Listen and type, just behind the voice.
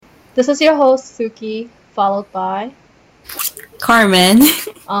This is your host, Suki, followed by... Carmen.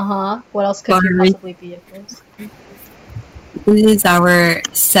 What else could you possibly be at first? This is our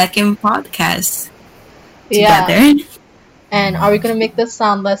second podcast together. Yeah. And are we going to make this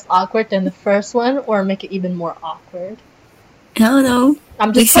sound less awkward than the first one, or make it even more awkward? I don't know.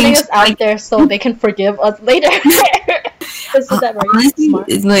 I'm just putting this out there so they can forgive us later. Is that right? Honestly,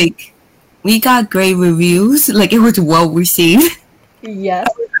 it's like, we got great reviews. Like, it was well received. Yes.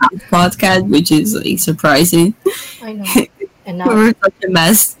 Podcast, which is like surprising. I know. And now we're such a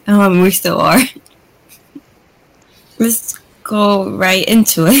mess. We still are. Let's go right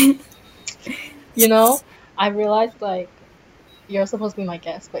into it. You know, I realized like you're supposed to be my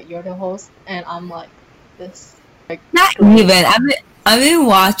guest, but you're the host, and I'm like this. Like, not even. I've been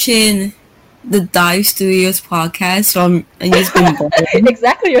watching the Dive Studios podcast, so I'm just been bored.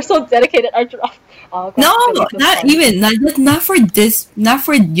 Exactly, you're so dedicated, aren't you? Oh, no, not even. Not for this. Not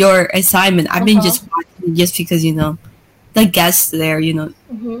for your assignment. I've been just watching just because the guest there.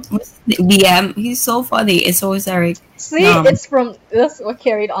 BM. He's so funny. And so is Eric. See, it's from this. What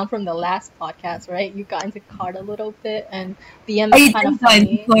carried on from the last podcast, right? You got into card a little bit, and BM is kind of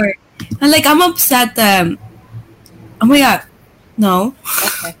funny. And like, I'm upset that. Oh my god, no.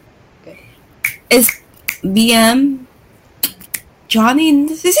 Okay. Good. It's BM. Johnny,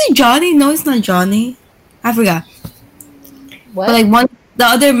 is it Johnny? No, it's not Johnny. I forgot. What? But like the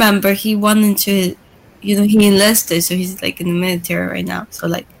other member, he went into, he enlisted, so he's like in the military right now. So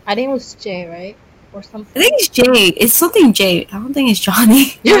like, I think it was Jay, right, or something. I think it's Jay. It's something Jay. I don't think it's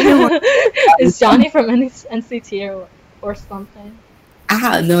Johnny. It's Johnny from NCT or something. I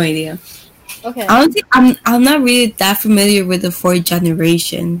have no idea. Okay. I don't think I'm not really that familiar with the fourth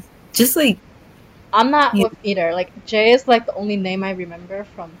generation. Just like. I'm not with either. Like, Jay is like the only name I remember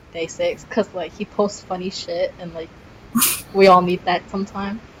from Day 6 because like he posts funny shit and like we all need that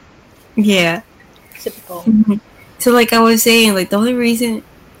sometime. Yeah. Typical. Mm-hmm. So like I was saying, like the only reason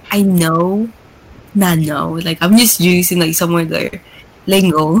I know, like I'm just using like some of their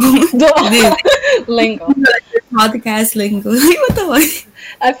lingo. Lingo. Podcast lingo. What the fuck?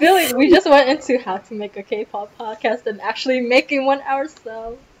 I feel like we just went into how to make a K-pop podcast and actually making one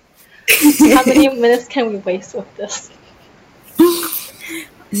ourselves. How many minutes can we waste with this?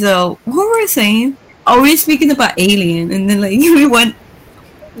 So, what were we saying? Oh, we're speaking about Alien, and then like we went.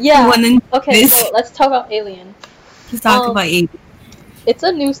 Yeah. Okay, so let's talk about Alien. Let's talk about Alien. It's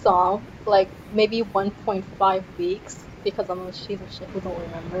a new song, like maybe 1.5 weeks, because I'm a she's of shit who don't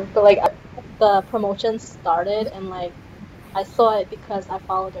remember. But like the promotion started, and like I saw it because I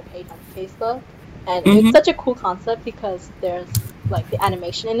followed their page on Facebook, and it's such a cool concept because there's like the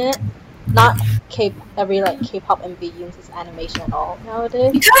animation in it. Not every like K-pop MV uses animation at all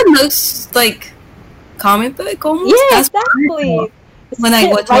nowadays. It kind of looks like comic book almost. Yeah, exactly. When I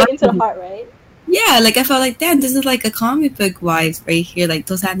watch right into the heart, right? Yeah, like I felt like, damn, this is like a comic book vibes right here, like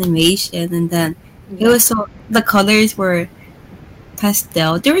those animation, and then it was so the colors were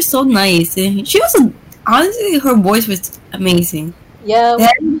pastel. They were so nice, and she was honestly, her voice was amazing. Yeah.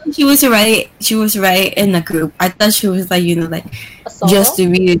 Then she was right in the group. I thought she was like like just to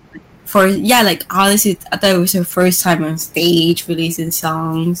be like honestly, I thought it was her first time on stage releasing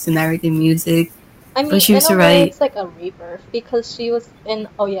songs and everything, music. I mean, but she was in a way, it's like a rebirth because she was in.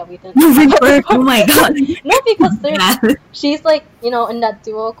 Oh yeah, we didn't. Rebirth. Oh my god. No, because she's like in that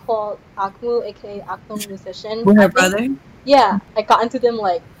duo called Akmu, aka Akmu Musician. With her brother. Yeah, I got into them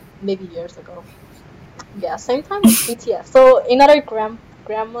like maybe years ago. Yeah, same time as BTS. So another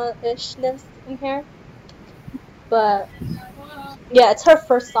grandma-ishness in here. But yeah, it's her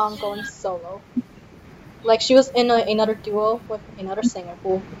first song going solo. Like she was in another duo with another singer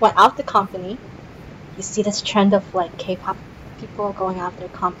who went out the company. You see this trend of like K-pop people going out their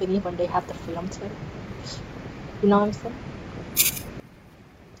company when they have the freedom to. You know what I'm saying?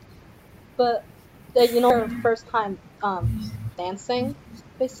 But her first time dancing,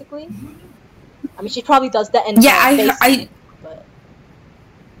 basically. I mean, she probably does that in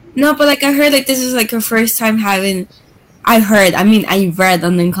No, but like I heard like this is like her first time having. I read on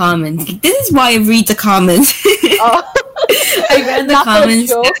the comments. Like, this is why I read the comments. Oh. I read the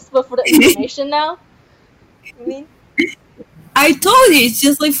comments. For the jokes, but for the information now. I mean, I told you it's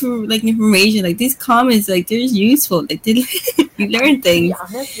just like for like information. Like these comments, like they're useful. Like you learn things.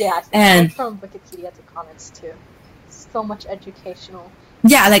 Yeah, and from Wikipedia to comments too. So much educational.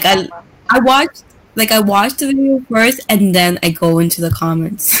 Yeah, like I watched the video first and then I go into the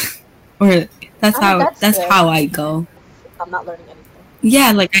comments. Or that's how I go. I'm not learning anything.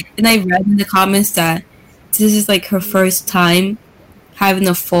 Yeah, like I read in the comments that this is like her first time having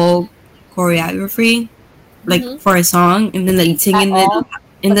a full choreography, like for a song, and then like singing it.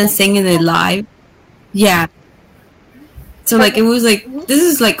 and But then then singing it live. Yeah. So But like it was like Mhm. this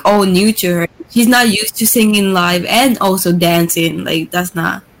is like all new to her. She's not used to singing live and also dancing. Like that's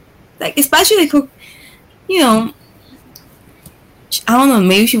not like especially like you know I don't know,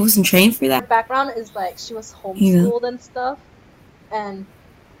 maybe she wasn't trained for her that. background is like she was You know. homeschooled and stuff, and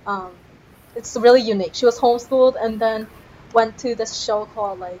it's really unique. She was homeschooled and then went to this show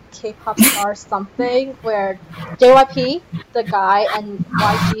called like K-pop Star something, where JYP, the guy, and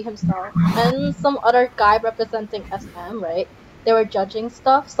YG himself, and some other guy representing SM, right? They were judging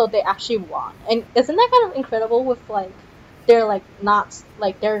stuff, so they actually won. And isn't that kind of incredible? With like, they're like not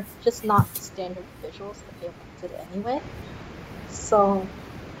like they're just not standard visuals, but they liked it anyway. So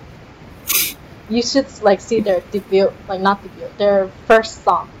you should like see their debut, like not debut, their first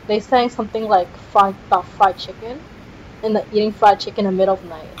song. They sang something like fried chicken, and the eating fried chicken in the middle of the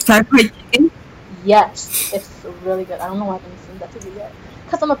night. Fried chicken. Yes, it's really good. I don't know why I didn't send that to you yet,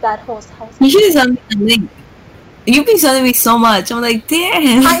 cause I'm a bad host. You should have sent me the link. You've been sending me so much. I'm like,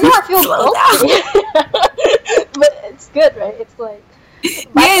 damn. I know, I feel Slow down. guilty, but it's good, right? It's like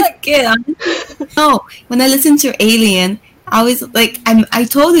Yeah, it's good. No, when I listened to Alien, I was like, I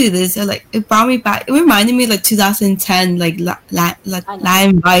told you this. Like, it brought me back. It reminded me of, like 2010, like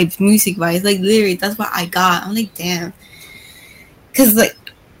Latin vibes, music vibes. Like literally, that's what I got. I'm like, damn. Cause like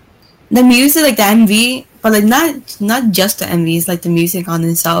the music, like the MV, but like not just the MV. It's like the music on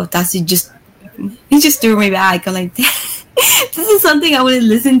itself. That's it. He just threw me back. I'm like, damn. This is something I would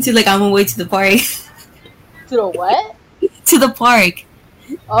listen to. Like on my way to the park. to the what? To the park.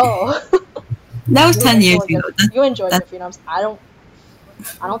 Oh. That was 10 years ago. You enjoyed your freedoms. I don't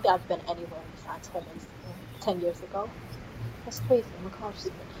think I've been anywhere besides home 10 years ago. That's crazy. Oh my gosh.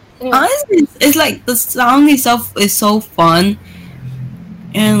 Anyway. Honestly, it's like the song itself is so fun,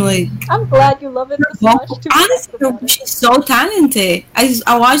 and like I'm glad you love it this much. Honestly, she's so talented. I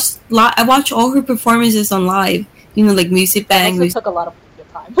watched all her performances on live. You know, like Music Bank. It took a lot of your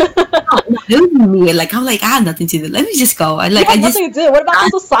time. It was me. Like I'm like I had nothing to do. Let me just go. I just nothing to do. What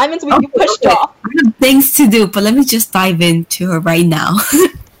about those assignments you pushed off? I have things to do, but let me just dive into her right now.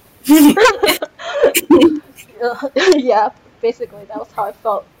 Yeah, basically that was how I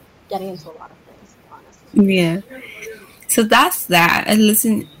felt getting into a lot of things, honestly. Yeah. So that's that.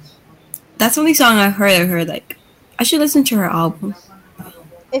 That's the only song I heard of her. Like, I should listen to her album.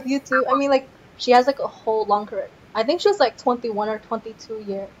 If you do, I mean, like, she has like a whole long career. I think she was like 21 or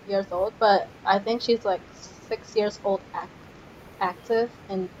 22 years old, but I think she's like 6 years old active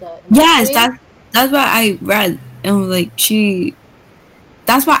in the industry. Yes, that's what I read, and like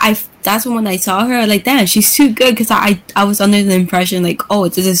that's when I saw her, like, damn, she's too good, because I was under the impression like, oh,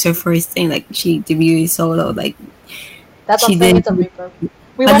 this is her first thing, like she debuted solo, like that's what I'm saying. It's a reverb.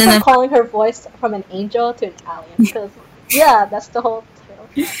 We went from calling her voice from an angel to an alien, because yeah, that's the whole tale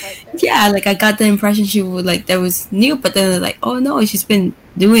right there. Yeah, like I got the impression she would like that was new, but then like, oh no, she's been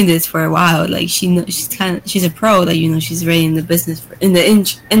doing this for a while, like she's a pro, like, you know, she's really in the business in the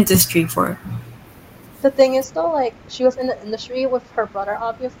industry for. The thing is though, like, she was in the industry with her brother,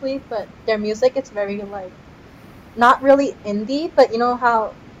 obviously, but their music, it's very like not really indie, but you know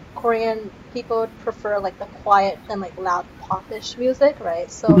how Korean people prefer like the quiet and like loud popish music, right?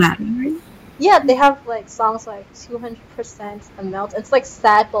 So yeah, they have like songs like 200% and Melt. It's like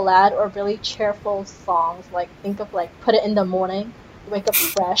sad ballad or really cheerful songs. Like, think of like Put It in the Morning, Wake Up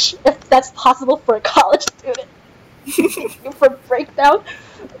Fresh, if that's possible for a college student. For breakdown.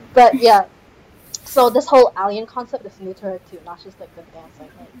 But yeah. So this whole alien concept is new to her too, not just like the dancing,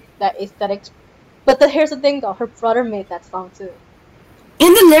 like that aesthetics. But here's the thing though, her brother made that song too.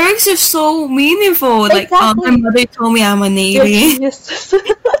 And the lyrics are so meaningful. Exactly. Like, my mother told me I'm an alien. For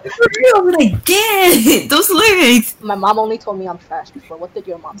real, I'm like, get those lyrics. My mom only told me I'm trash before. What did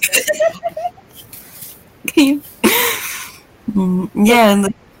your mom say?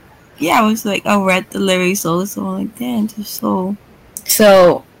 Yeah, I was like, I read the lyrics also. I'm like, damn, they're so.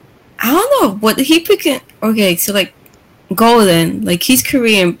 I don't know what he picking. Okay, so like Golden, like he's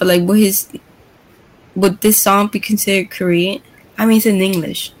Korean, but like would this song be considered Korean? I mean, it's in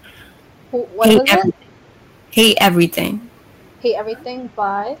English. What was it? Hate Everything. Hate Everything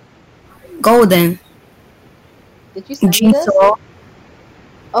by Golden. Did you send me this?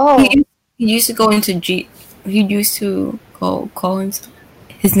 Oh. He used to go into G. He used to call himself.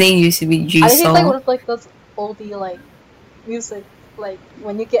 His name used to be G. I think like one of like those oldie like music. Like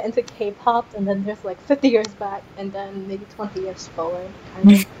when you get into K-pop, and then there's like 50 years back, and then maybe 20 years forward.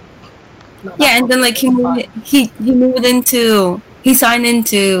 Kind of. No, yeah, and then like he signed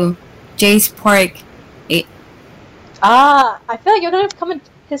into Jay's Park. I feel like you're gonna come in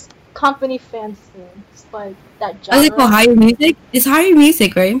his company fan scene. It's like that Is it called genre. Higher Music? It's Higher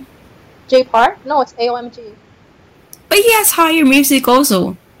Music, right? J Park? No, it's AOMG. But he has Higher Music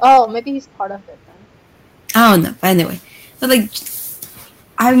also. Oh, maybe he's part of it then. I don't know. But anyway, but like,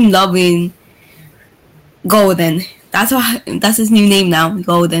 I'm loving Golden. That's his new name now,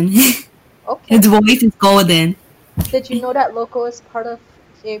 Golden. Okay. His voice is Golden. Did you know that Loco is part of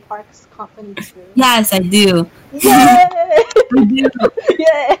J Park's company too? Yes, I do. Yay! I do.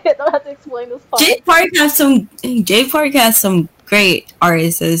 Yay! I don't have to explain this part. J Park has some great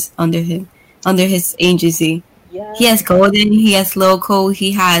artists under his agency. Yeah. He has Golden, he has Loco,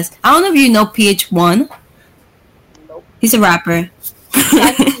 he has, I don't know if you know PH1. Nope. He's a rapper.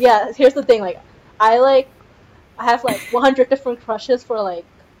 Yeah, here's the thing, like I have like 100 different crushes for like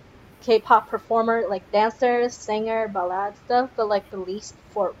K-pop performer, like dancers, singer, ballad stuff, but like the least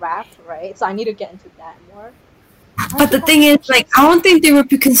for rap, right? So I need to get into that more. But the thing is, like, I don't think they would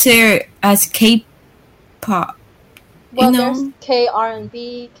be considered as K-pop. Well, you know? there's K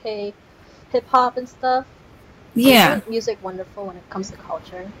R&B, K hip hop and stuff. Yeah. Isn't music wonderful when it comes to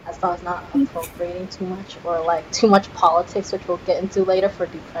culture, as long as not appropriating too much or like too much politics, which we'll get into later for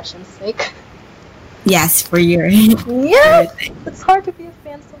depression's sake. Yes, for your. Yeah, it's hard to be a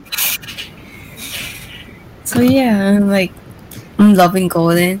fan sometimes. So yeah, I'm loving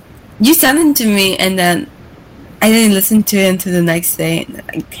Golden. You sent it to me, and then I didn't listen to it until the next day. And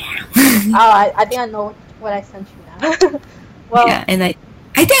like, damn. Oh, I think I know what I sent you now. Well, yeah, and I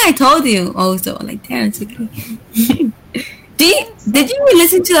think I told you also. Like, damn, it's okay. Did you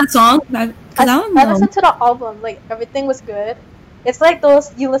listen to that song? Because I don't know. I listened to the album. Like everything was good. It's like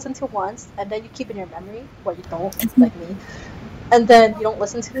those you listen to once and then you keep in your memory, or you don't, like me. And then you don't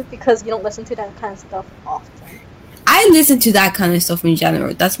listen to it because you don't listen to that kind of stuff often. I listen to that kind of stuff in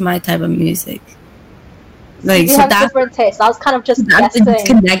general. That's my type of music. Like, You so have that's different tastes. I was kind of just that's guessing.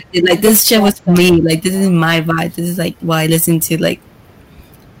 connected. Like, this shit was for me. Like, this is my vibe. This is like what I listen to, like,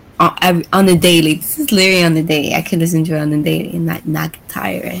 on the daily. This is literally on the daily. I can listen to it on the daily and not get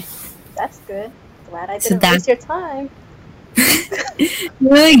tired. That's good. Glad I So didn't waste your time.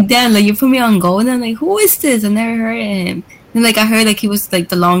 You're like, damn, like, you put me on Golden. I'm like, who is this? I never heard of him. And like, I heard like he was like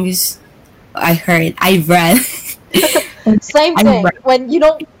the longest. I read. Same thing. When you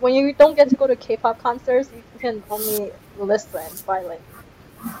don't get to go to K-pop concerts, you can only listen by like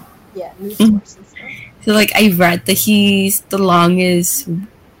news sources and stuff. So like, I read that he's the longest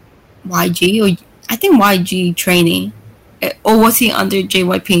YG, or I think YG trainee, or was he under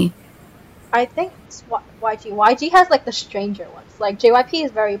JYP? I think it's YG. YG has like the stranger ones. Like JYP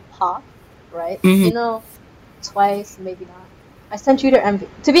is very pop, right? Mhm. You know, Twice, maybe not. I sent you their MV.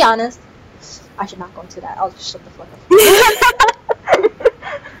 To be honest, I should not go into that. I'll just shut the fuck up.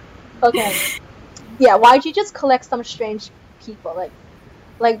 Okay. Yeah, YG just collects some strange people.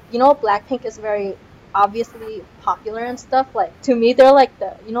 Like you know, Blackpink is very obviously popular and stuff. Like to me, they're like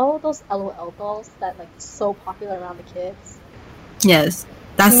those LOL dolls that like so popular around the kids. Yes,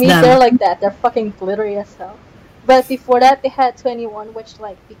 that's To me, them. they're like that. They're fucking glittery as hell. But before that, they had 21, which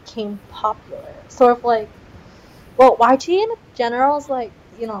like became popular. Sort of like, well, YG in general is like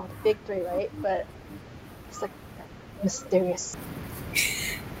the big three, right? But it's like mysterious.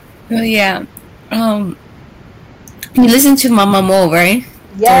 Oh yeah. You listen to Mamamoo, right?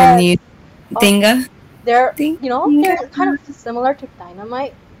 Yeah, The new Dinga. they're Dinga. they're kind of similar to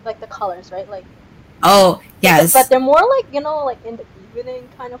Dynamite, like the colors, right? Like, Oh yes. but they're more like like in the evening,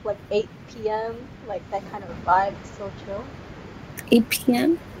 kind of like 8 p.m. like that kind of vibe. It's so chill. 8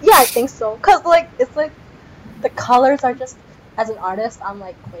 p.m. Yeah, I think so. Cause like it's like the colors are just, as an artist, I'm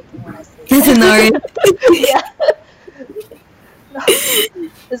like quaking when I see it. As an artist. Yeah. No.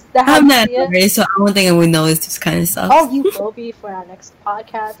 Is that how I'm you not see it? artist, so I don't think I would notice this kind of stuff. Oh, you will be for our next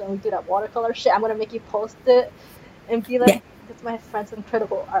podcast when we do that watercolor shit. I'm gonna make you post it and be like, Yeah. "This is my friend's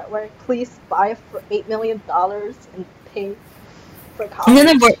incredible artwork. Please buy it for $8 million and pay for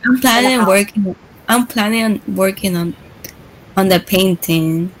college." I'm planning on working on the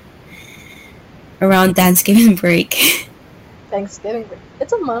painting around Thanksgiving break. Thanksgiving break.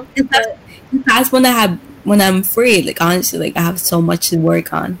 It's a month, Is that- but That's when I'm free. Like, honestly, like, I have so much to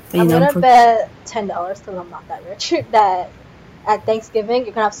work on. But, I'm gonna I'm bet $10 because I'm not that rich. That at Thanksgiving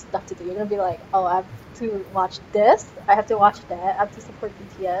you're gonna have stuff to do. You're gonna be like, oh, I have to watch this. I have to watch that. I have to support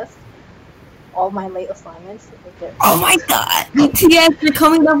BTS. All my late assignments. Oh my god! BTS, they're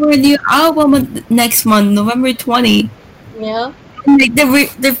coming up with a new album next month, November 20. Yeah. And like they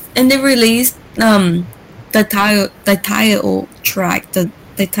released the title track, the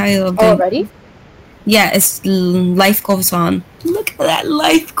title of the, Already? yeah, it's Life Goes On. Look at that,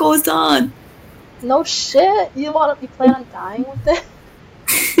 Life Goes On. No shit. You plan on dying with it?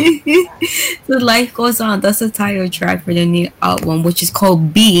 So Life Goes On. That's the title track for the new album, which is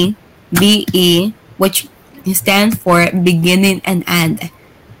called BE, which stands for beginning and end.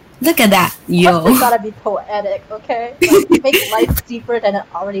 Look at that, yo. It's gotta be poetic, okay? Like, make life deeper than it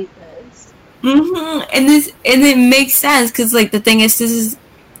already is. And it makes sense because like the thing is, this is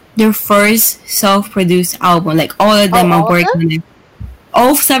their first self-produced album. Like all of them are working on it.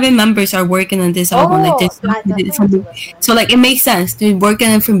 All 7 members are working on this album. Like so like it makes sense. They're working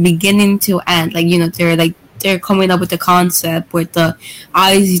on it from beginning to end. Like, you know, they're coming up with the concept, with the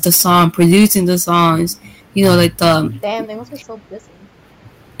eyes, the song, producing the songs. You know, like the damn, they must be so busy.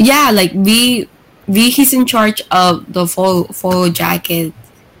 Yeah, like V, he's in charge of the photo jacket,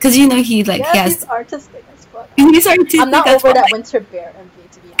 cause you know he has. He's artistic as fuck. He's artistic. I'm not over that Winter Bear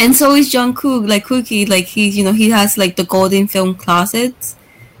MV, to be honest. And so is Jungkook. Like Cookie, like he's, you know, he has like the golden film closets.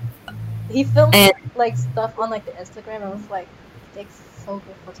 He filmed like stuff on like the Instagram, and was like, it's so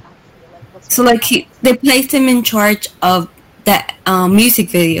good photography. Like, so like they placed him in charge of that music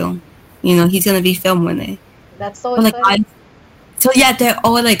video. You know, he's gonna be filming it. That's so exciting. So yeah, they're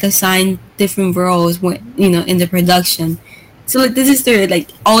all like assigned different roles when, you know, in the production. So like this is their, like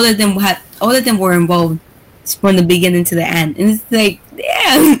all of them were involved from the beginning to the end, and it's like,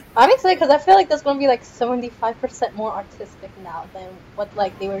 damn. I'm excited because I feel like there's gonna be like 75% more artistic now than what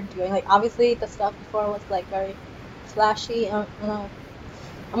like they were doing. Like obviously the stuff before was like very flashy. I'm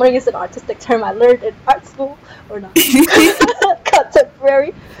gonna use an artistic term I learned in art school, or not.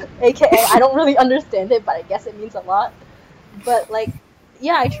 Contemporary, aka I don't really understand it, but I guess it means a lot. But like,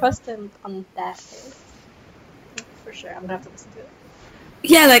 yeah, I trust him on that case. For sure, I'm gonna have to listen to it.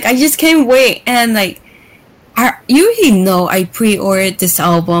 Yeah, like I just can't wait, and like you already know I pre-ordered this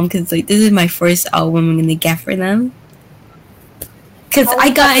album because like this is my first album I'm gonna get for them. Because I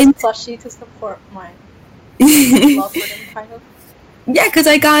got into plushie to support my love for them, kind of. Yeah, because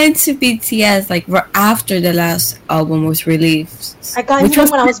I got into BTS like after the last album was released. I got into them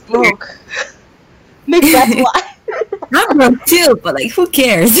when I was broke. Maybe that's why. I'm broke too, but like, who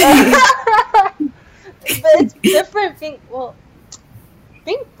cares? But it's different being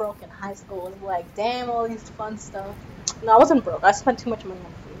broke in high school was like, damn, all these fun stuff. No, I wasn't broke. I spent too much money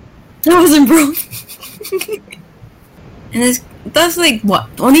on food. I wasn't broke. And that's like what,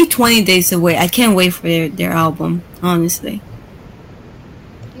 only 20 days away. I can't wait for their album, honestly.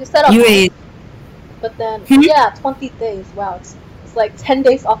 You said a month, but then 20 days. Wow, it's like 10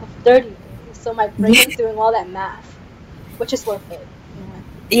 days off of 30 days. So my brain is doing all that math, which is worth it.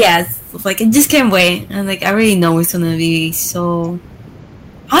 Yes, like I just can't wait, and like I already know it's gonna be so.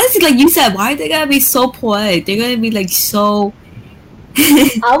 Honestly, like you said, why they gotta be so poetic? They're gonna be like so.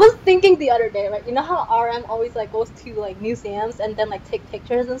 I was thinking the other day, right? You know how RM always like goes to like museums and then like take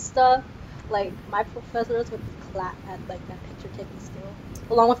pictures and stuff. Like my professors would clap at like that picture taking skill,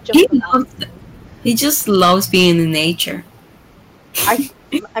 along with he just loves being in nature. I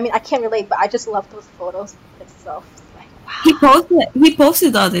mean, I can't relate, but I just love those photos itself. Like, wow. He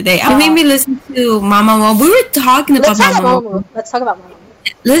posted the other day. I made me listen to Mamamoo. We were talking about Mamamoo. Let's talk about Mamamoo.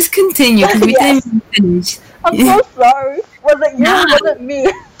 Let's continue because we didn't even finish. I'm so sorry. Was it you? Was it me?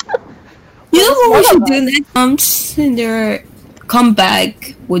 You know what we should do next? In their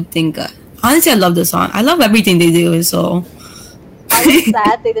comeback with Dinka. Honestly, I love the song. I love everything they do. So I was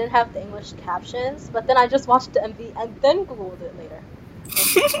sad they didn't have the English captions, but then I just watched the MV and then Googled it later.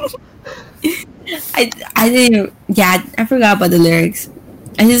 I didn't. Yeah, I forgot about the lyrics.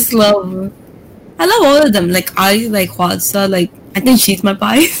 I love all of them. Like I like Hwasa. Like I think she's my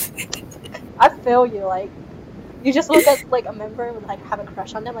bias. I feel you. Like you just look at like a member and like have a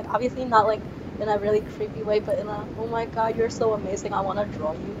crush on them. Like obviously not like in a really creepy way, but in a oh my god, you're so amazing. I want to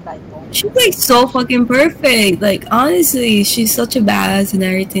draw you, but I don't. She's like so fucking perfect. Like honestly, she's such a badass and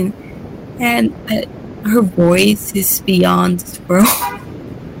everything, and her voice is beyond this world.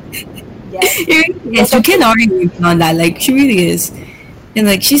 Yes, you can't argue on that. Like she really is, and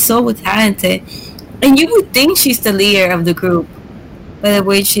like she's so talented. And you would think she's the leader of the group, by the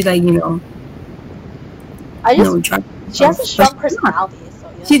way she like she has a strong personality. So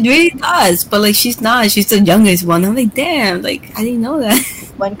yeah. She really does, but like she's not. She's the youngest one. I'm like, damn. Like I didn't know that.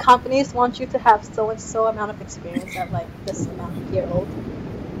 When companies want you to have so and so amount of experience at like this amount of year old,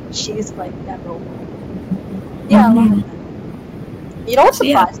 she's like that role model. Yeah, I love that. You know what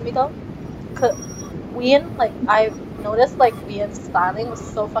surprised me though? Cause Wheein, like I've noticed like Wheein's styling was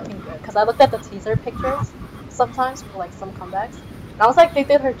so fucking good. Because I looked at the teaser pictures sometimes for like some comebacks, and I was like, they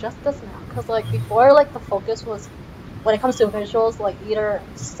did her justice now. Because like before, like the focus was when it comes to visuals, like either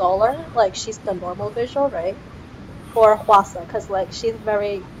Solar, like she's the normal visual, right? Or Hwasa, because like she's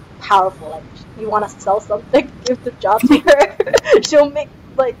very powerful. Like you want to sell something, give the job to her. She'll make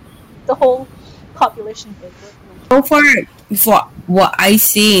like the whole population favorite. So far, for what I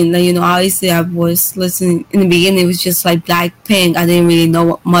seen, like, obviously I was listening in the beginning. It was just like Blackpink. I didn't really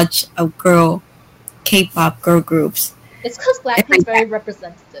know much of K-pop girl groups. It's because Blackpink's very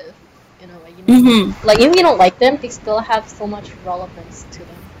representative in a way. Like even if you don't like them, they still have so much relevance to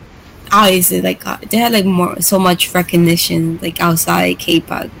them. Obviously, like they had like so much recognition like outside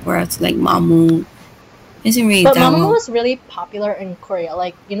K-pop, whereas like Mamamoo isn't really. But that Mamamoo well. was really popular in Korea.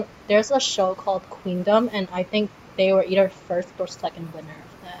 Like there's a show called Queendom, and I think they were either first or second winner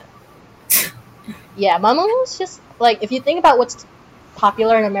of that. Yeah, Mamamoo was just like, if you think about what's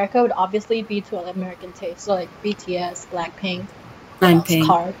popular in America, it would obviously be to an American taste. So like BTS, Blackpink,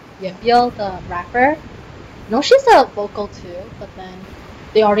 Card. Yeah, Bill, the rapper. No, she's a vocal too, but then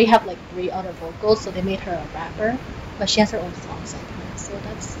they already have like 3 other vocals, so they made her a rapper. But she has her own songs on her, so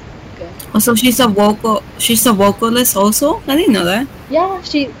that's good. Oh, so she's a vocalist also? I didn't know that. Yeah,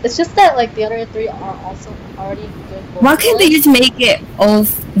 it's just that like the other 3 are also already good vocalists. Why can't they just make it all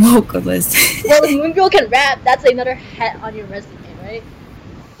vocalists? Well, if Moonbyul can rap, that's another hat on your resume, right?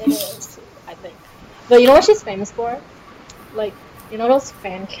 It is, I think. But you know what she's famous for? Like, those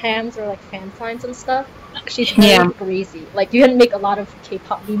fan cams or like fan signs and stuff? She's very greasy. Like, you can make a lot of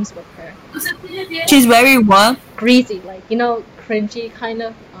K-pop memes with her. She's very what? Greasy, like, cringy kind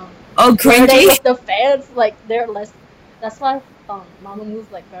of. Cringy? With the fans, like, they're less. That's why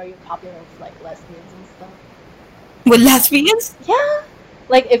Mamamoo's like very popular with like lesbians and stuff. With lesbians? Yeah.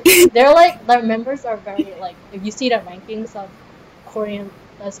 Like, if they're like, their members are very like, if you see the rankings of Korean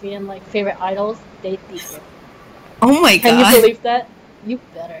lesbian like favorite idols, they beat it. Oh my god. Can you believe that? You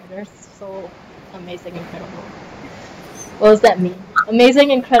better. They're so amazing, incredible. What does that mean?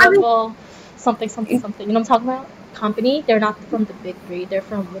 Amazing, incredible, something. You know what I'm talking about? Company. They're not from the big 3. They're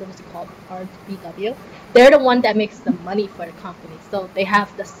from, what was it called? RBW. They're the one that makes the money for the company, so they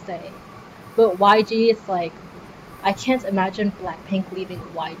have the say. But YG is like, I can't imagine Blackpink leaving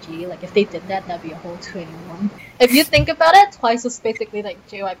YG. Like, if they did that, that'd be a whole 2NE1. If you think about it, Twice was basically like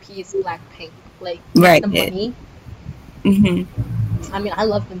JYP's Blackpink. Like, right. The money. Mm-hmm. I mean, I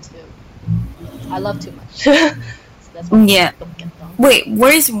love them too. I love too much. So that's why I don't get them. Wait,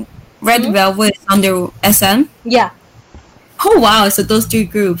 where's Red Velvet under SM? Yeah. Oh wow, so those 3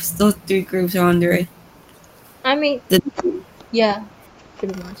 groups are under it. I mean, yeah,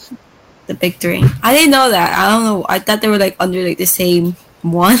 pretty much. The big 3. I didn't know that. I don't know. I thought they were like under like the same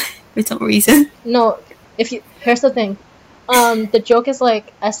one for some reason. No, here's the thing. The joke is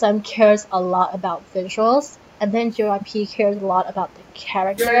like SM cares a lot about visuals, and then JYP cares a lot about the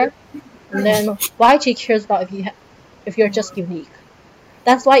character, and then YG cares about if you're just unique.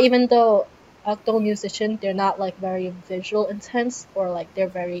 That's why even though Akdol musician, they're not like very visual intense, or like they're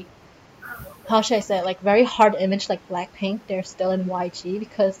very, how should I say it, like very hard image like Blackpink, they're still in YG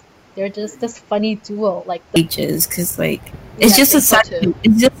because they're just this funny duo, like pages, because like it's just a section.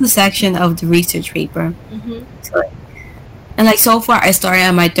 It's just a section of the research paper. So, and like so far, I started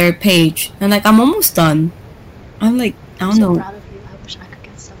on my 3rd page, and like I'm almost done. I'm like, I don't know. I'm so proud of you. I wish I could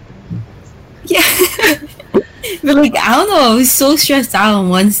get something like this. Yeah. But like, I don't know. I was so stressed out on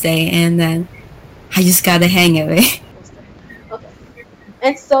Wednesday, and then I just got the hang of it. Okay.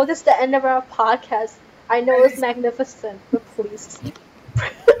 And so this is the end of our podcast. I know it's magnificent, but please.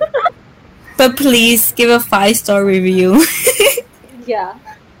 But please give a 5-star review. Yeah.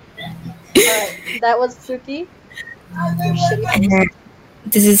 Alright, that was Suki.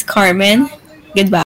 This is Carmen. Goodbye.